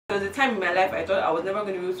There was a time in my life I thought I was never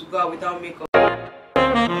going to be able to go out without makeup.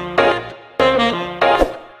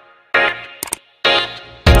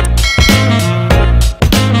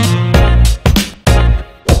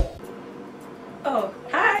 Oh,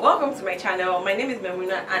 hi! Welcome to my channel. My name is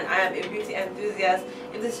Memuna and I am a beauty enthusiast.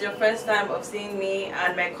 If this is your first time of seeing me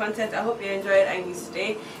and my content, I hope you enjoy it and you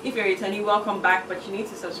stay. If you're returning, welcome back, but you need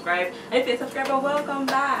to subscribe. And if you're a subscriber, welcome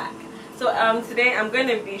back. So today I'm going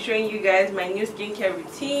to be showing you guys my new skincare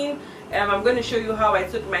routine. I'm going to show you how I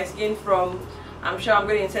took my skin from, I'm sure I'm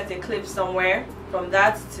going to insert a clip somewhere, from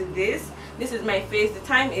that to this. This is my face. The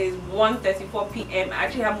time is 1:34 p.m. I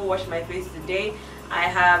actually haven't washed my face today. I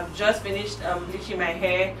have just finished bleaching my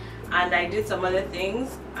hair and I did some other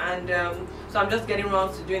things, and so I'm just getting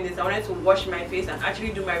around to doing this. I wanted to wash my face and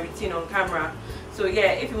actually do my routine on camera. So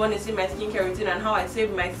yeah, if you want to see my skincare routine and how I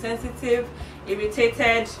saved my sensitive,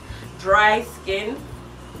 irritated, dry skin,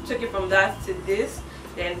 took it from that to this,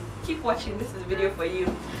 then keep watching. This is a video for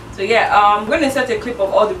you. So yeah, I'm going to insert a clip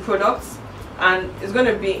of all the products and it's going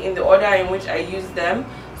to be in the order in which I use them.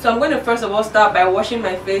 So I'm going to first of all start by washing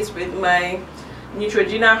my face with my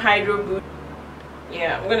Neutrogena Hydroboost.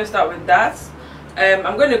 Yeah, I'm going to start with that.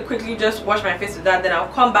 I'm going to quickly just wash my face with that, then I'll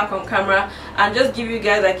come back on camera and just give you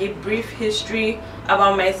guys like a brief history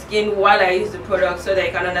about my skin while I use the product, so that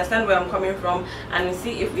you can understand where I'm coming from and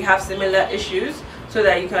see if we have similar issues, so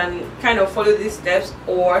that you can kind of follow these steps,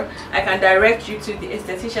 or I can direct you to the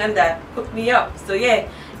esthetician that hooked me up. So yeah,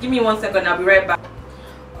 give me 1 second, I'll be right back.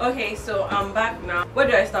 Okay, so I'm back now. Where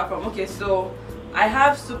do I start from? Okay, so I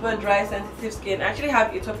have super dry sensitive skin. I actually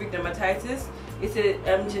have atopic dermatitis. It's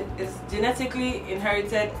genetically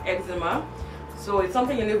inherited eczema, so it's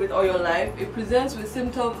something you live with all your life. It presents with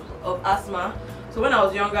symptoms of asthma. So when I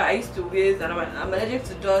was younger, I used to wheeze, and I'm allergic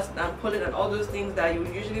to dust and pollen and all those things that you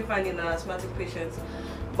usually find in an asthmatic patient,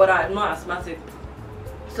 but I'm not asthmatic.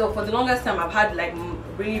 So for the longest time I've had like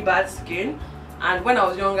really bad skin, and when I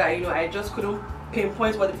was younger, you know, I just couldn't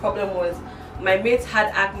pinpoint what the problem was. My mates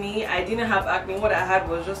had acne, I didn't have acne. What I had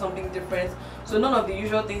was just something different. So none of the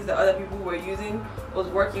usual things that other people were using was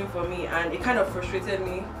working for me, and it kind of frustrated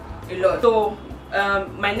me a lot. So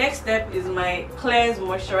my next step is my Klairs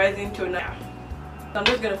moisturizing toner. So I'm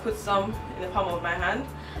just going to put some in the palm of my hand.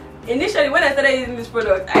 Initially, when I started using this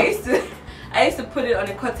product, I used to put it on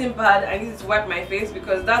a cotton pad and use it to wipe my face,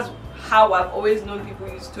 because that's how I've always known people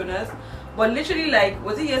use toners. But literally, like,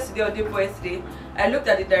 was it yesterday or day before yesterday, I looked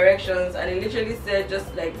at the directions and it literally said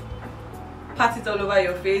just like pat it all over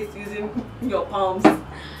your face using your palms.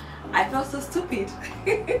 I felt so stupid.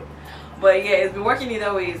 But yeah, it's been working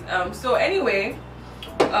either ways. So anyway,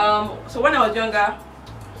 so when I was younger,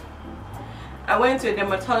 I went to a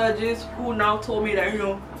dermatologist who now told me that, you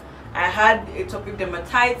know, I had atopic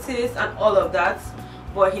dermatitis and all of that,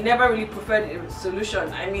 but he never really preferred a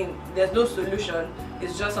solution. I mean, there's no solution,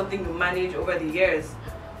 it's just something to manage over the years.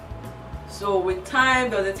 So with time,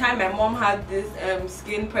 there was a time my mom had this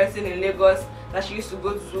skin person in Lagos that she used to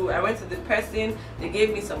go to. I went to the person, they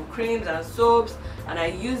gave me some creams and soaps, and I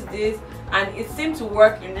used this, and it seemed to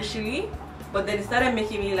work initially, but then it started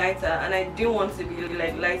making me lighter, and I didn't want to be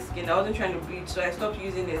like light skinned. I wasn't trying to bleach, so I stopped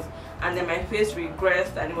using this, and then my face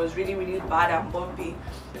regressed and it was really, really bad and bumpy.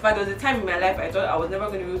 In fact, there was a time in my life I thought I was never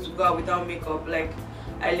going to be able to go out without makeup. Like,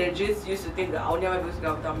 I legit used to think that I would never be able to go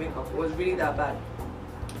out without makeup. It was really that bad.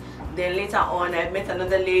 Then later on, I met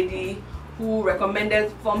another lady who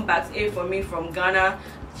recommended Fumbax A for me from Ghana.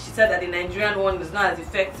 She said that the Nigerian one is not as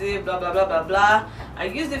effective, blah blah blah blah blah. I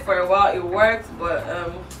used it for a while, it worked, but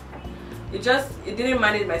it didn't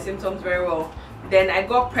manage my symptoms very well. Then I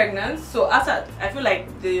got pregnant, so after, I feel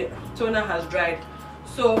like the toner has dried.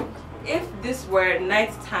 So if this were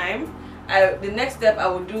night time, the next step I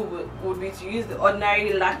would do would be to use the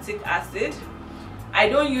ordinary lactic acid. I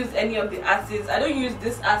don't use any of the acids. I don't use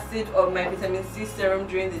this acid or my vitamin C serum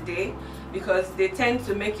during the day, because they tend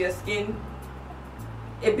to make your skin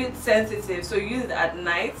a bit sensitive. So use it at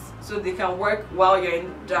night so they can work while you're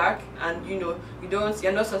in dark, and you know,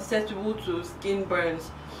 you're not susceptible to skin burns.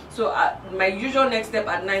 So my usual next step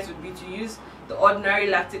at night would be to use the ordinary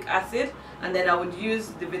lactic acid, and then I would use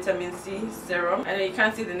the vitamin C serum. I know you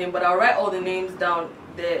can't see the name, but I'll write all the names down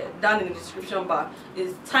in the description bar.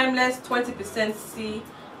 It's Timeless 20% C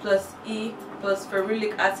plus E plus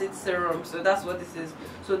ferulic acid serum. So that's what this is.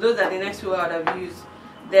 So those are the next two I would have used.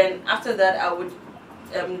 Then after that, I would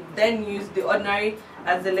then use the ordinary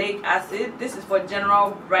azelaic acid. This is for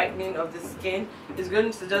general brightening of the skin. It's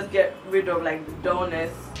going to just get rid of like the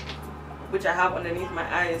dullness which I have underneath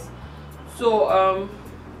my eyes. So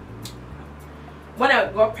when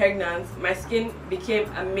I got pregnant, my skin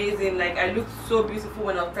became amazing. Like, I looked so beautiful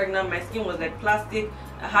when I was pregnant. My skin was like plastic.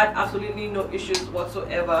 I had absolutely no issues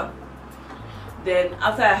whatsoever. Then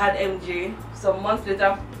after I had MJ, some months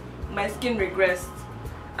later my skin regressed,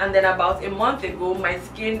 and then about a month ago my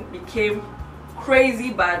skin became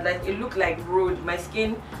crazy bad. Like, it looked like road. My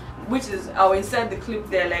skin, which is, I'll insert the clip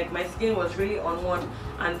there, like my skin was really on one.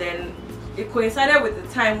 And then it coincided with the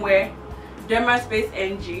time where Dermaspace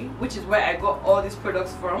NG, which is where I got all these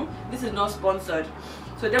products from, this is not sponsored,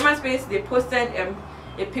 so Dermaspace, they posted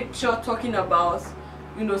a picture talking about,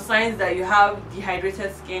 you know, signs that you have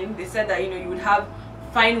dehydrated skin. They said that, you know, you would have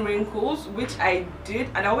fine wrinkles, which I did,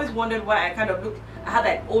 and I always wondered why I kind of looked, I had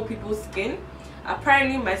like old people's skin.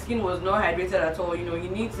 Apparently my skin was not hydrated at all. You know, you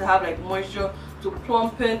need to have like moisture to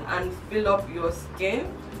plumpen and fill up your skin,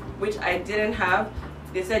 which I didn't have.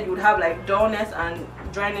 They said you would have like dullness and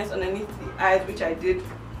dryness underneath the eyes, which I did,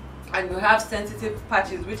 and you have sensitive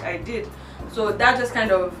patches, which I did. So that just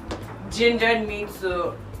kind of gingered me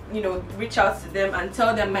to, you know, reach out to them and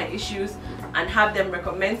tell them my issues and have them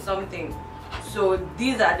recommend something. So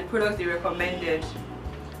these are the products they recommended,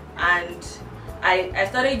 and I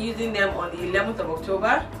started using them on the 11th of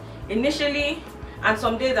October initially. And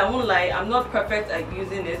some days, I won't lie, I'm not perfect at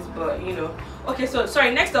using this, but you know. Okay, so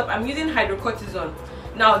sorry, next up I'm using hydrocortisone.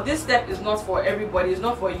 Now this step is not for everybody, it's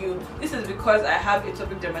not for you. This is because I have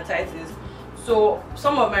atopic dermatitis, so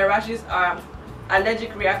some of my rashes are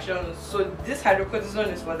allergic reactions, so this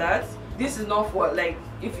hydrocortisone is for that. This is not for like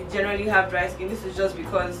if you generally have dry skin. This is just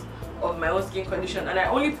because of my own skin condition, and I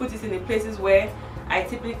only put it in the places where I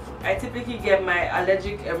typically get my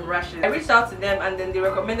allergic rashes. I reached out to them and then they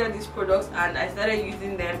recommended these products, and I started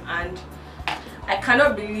using them, and I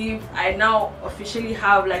cannot believe I now officially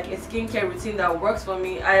have like a skincare routine that works for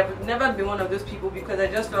me. I have never been one of those people because I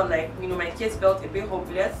just felt like, you know, my case felt a bit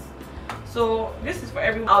hopeless. So this is for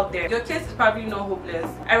everyone out there. Your case is probably not hopeless.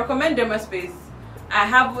 I recommend Dermaspace. I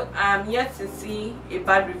have yet to see a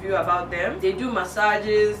bad review about them. They do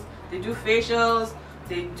massages, they do facials,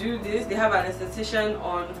 they do this, they have an esthetician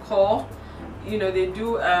on call, you know, they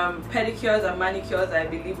do pedicures and manicures, I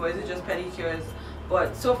believe, or is it just pedicures?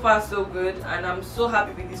 But so far so good, and I'm so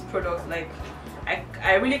happy with these products. Like,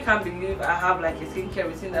 I really can't believe I have like a skincare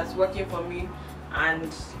routine that's working for me,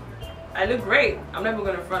 and I look great. I'm never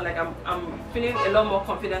gonna front. Like, I'm feeling a lot more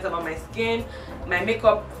confident about my skin. My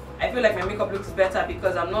makeup, I feel like my makeup looks better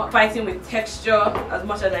because I'm not fighting with texture as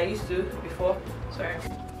much as I used to before. Sorry.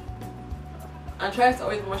 And try to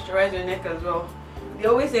always moisturize your neck as well. They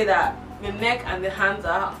always say that the neck and the hands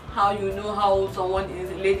are how you know how old someone is,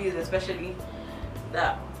 ladies especially,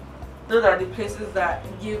 that those are the places that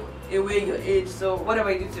give away your age. So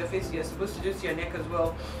whatever you do to your face, you're supposed to do to your neck as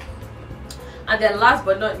well. And then last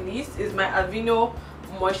but not least is my Aveeno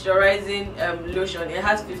Moisturising lotion. It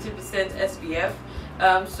has 50%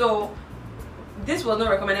 SPF. So this was not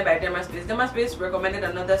recommended by Dermaspace. Dermaspace recommended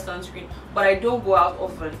another sunscreen, but I don't go out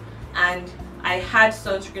often, and I had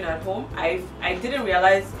sunscreen at home. I didn't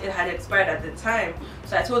realize it had expired at the time,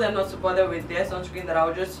 so I told them not to bother with their sunscreen, that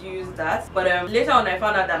I'll just use that. But later on I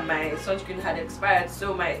found out that my sunscreen had expired,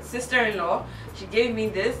 so my sister-in-law, she gave me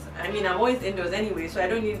this. I mean, I'm always indoors anyway, so I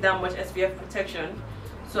don't need that much SPF protection,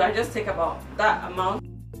 so I just take about that amount.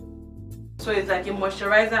 So it's like a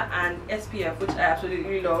moisturizer and SPF, which I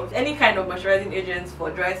absolutely love. Any kind of moisturizing agents for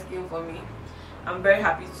dry skin for me, I'm very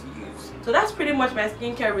happy to use. So that's pretty much my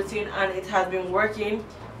skincare routine, and it has been working.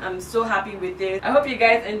 I'm so happy with it. I hope you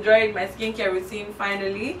guys enjoyed my skincare routine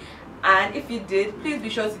finally, and if you did, please be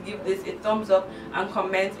sure to give this a thumbs up and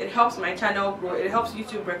comment. It helps my channel grow. It helps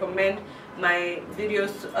YouTube recommend my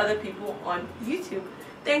videos to other people on YouTube.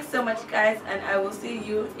 Thanks so much guys, and I will see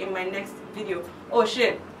you in my next video. Oh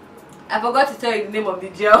shit, I forgot to tell you the name of the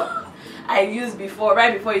gel I used before,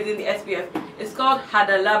 right before using the SPF. It's called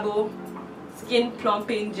Hada Labo Skin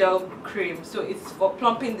Plumping Gel Cream. So it's for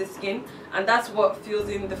plumping the skin, and that's what fills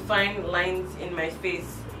in the fine lines in my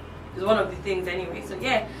face. It's one of the things anyway. So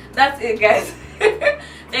yeah, that's it guys.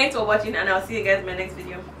 Thanks for watching, and I'll see you guys in my next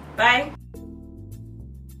video. Bye.